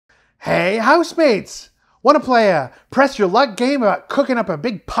Hey, housemates! Want to play a press your luck game about cooking up a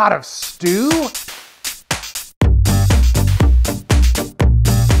big pot of stew?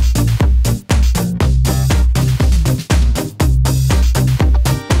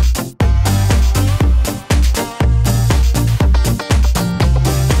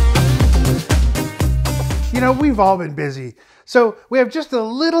 You know, we've all been busy, so we have just a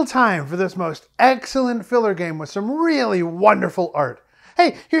little time for this most excellent filler game with some really wonderful art.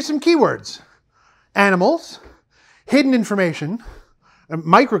 Hey, here's some keywords. Animals, hidden information,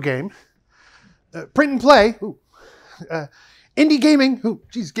 microgame, print and play, indie gaming,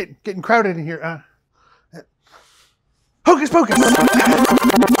 geez, getting crowded in here, hocus pocus.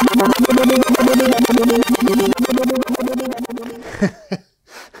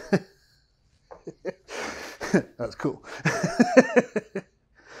 That was cool.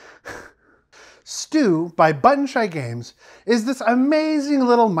 Stew by Button Shy Games is this amazing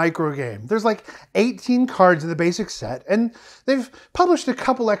little micro game. There's like 18 cards in the basic set, and they've published a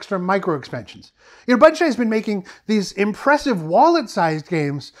couple extra micro expansions. You know, Button Shy's been making these impressive wallet-sized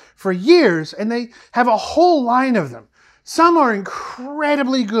games for years, and they have a whole line of them. Some are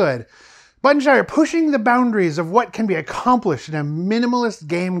incredibly good. Button Shy are pushing the boundaries of what can be accomplished in a minimalist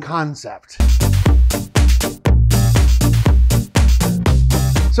game concept.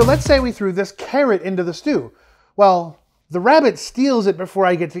 So let's say we threw this carrot into the stew. Well, the rabbit steals it before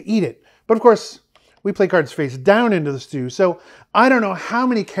I get to eat it. But of course, we play cards face down into the stew, so I don't know how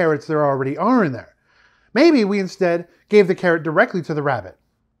many carrots there already are in there. Maybe we instead gave the carrot directly to the rabbit.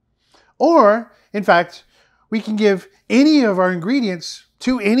 Or, in fact, we can give any of our ingredients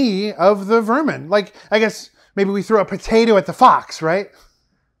to any of the vermin. Like, I guess maybe we throw a potato at the fox, right?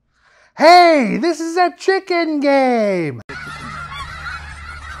 Hey, this is a chicken game!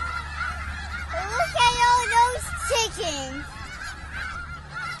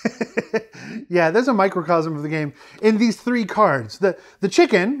 Yeah, there's a microcosm of the game in these three cards. The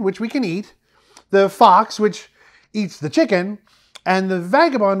chicken, which we can eat, the fox, which eats the chicken, and the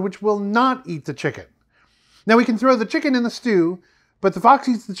vagabond, which will not eat the chicken. Now we can throw the chicken in the stew, but the fox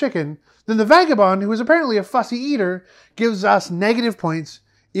eats the chicken. Then the vagabond, who is apparently a fussy eater, gives us negative points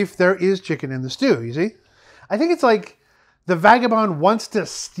if there is chicken in the stew, you see? I think it's like the vagabond wants to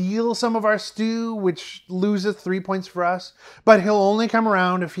steal some of our stew, which loses 3 points for us, but he'll only come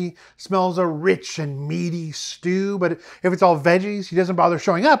around if he smells a rich and meaty stew. But if it's all veggies, he doesn't bother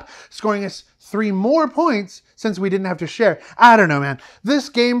showing up, scoring us 3 more points since we didn't have to share. I don't know, man. This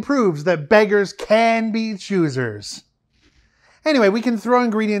game proves that beggars can be choosers. Anyway, we can throw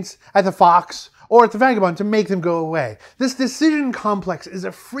ingredients at the fox or at the vagabond to make them go away. This decision complex is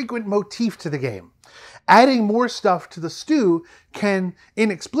a frequent motif to the game. Adding more stuff to the stew can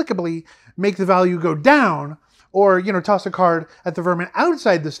inexplicably make the value go down, or, you know, toss a card at the vermin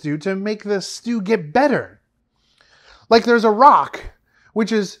outside the stew to make the stew get better. Like there's a rock,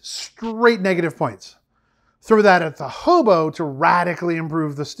 which is straight negative points. Throw that at the hobo to radically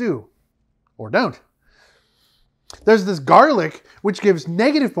improve the stew. Or don't. There's this garlic, which gives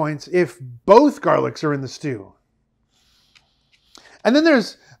negative points if both garlics are in the stew. And then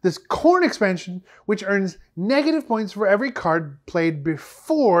there's this corn expansion, which earns negative points for every card played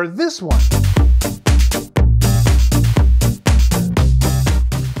before this one.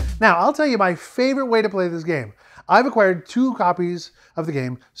 Now, I'll tell you my favorite way to play this game. I've acquired 2 copies of the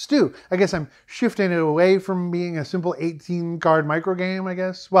game Stew. I guess I'm shifting it away from being a simple 18-card microgame, I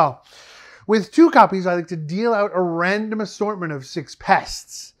guess. Well, with 2 copies, I like to deal out a random assortment of 6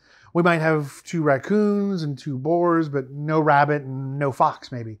 pests. We might have 2 raccoons and 2 boars, but no rabbit and no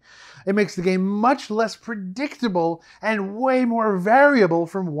fox, maybe. It makes the game much less predictable and way more variable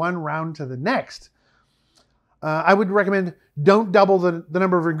from one round to the next. I would recommend don't double the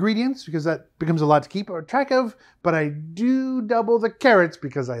number of ingredients because that becomes a lot to keep track of, but I do double the carrots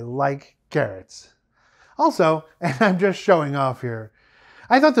because I like carrots. Also, and I'm just showing off here,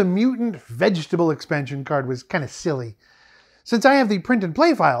 I thought the mutant vegetable expansion card was kind of silly. Since I have the print and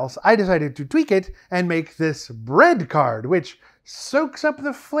play files, I decided to tweak it and make this bread card, which soaks up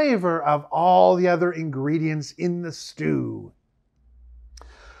the flavor of all the other ingredients in the stew.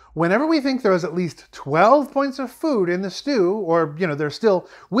 Whenever we think there is at least 12 points of food in the stew, or, you know, there still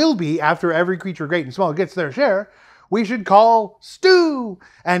will be after every creature great and small gets their share, we should call stew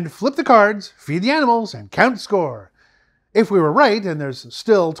and flip the cards, feed the animals, and count score. If we were right and there's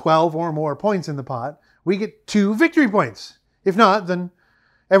still 12 or more points in the pot, we get 2 victory points. If not, then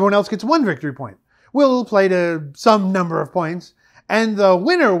everyone else gets 1 victory point. We'll play to some number of points, and the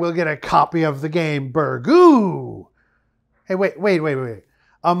winner will get a copy of the game Burgoo. Hey, wait.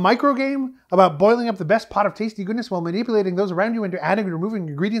 A microgame about boiling up the best pot of tasty goodness while manipulating those around you into adding and removing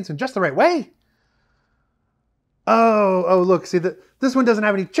ingredients in just the right way? Oh, look, see, this one doesn't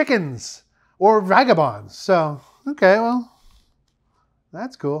have any chickens or vagabonds. So, okay, well,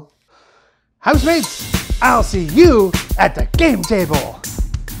 that's cool. Housemates, I'll see you at the game table.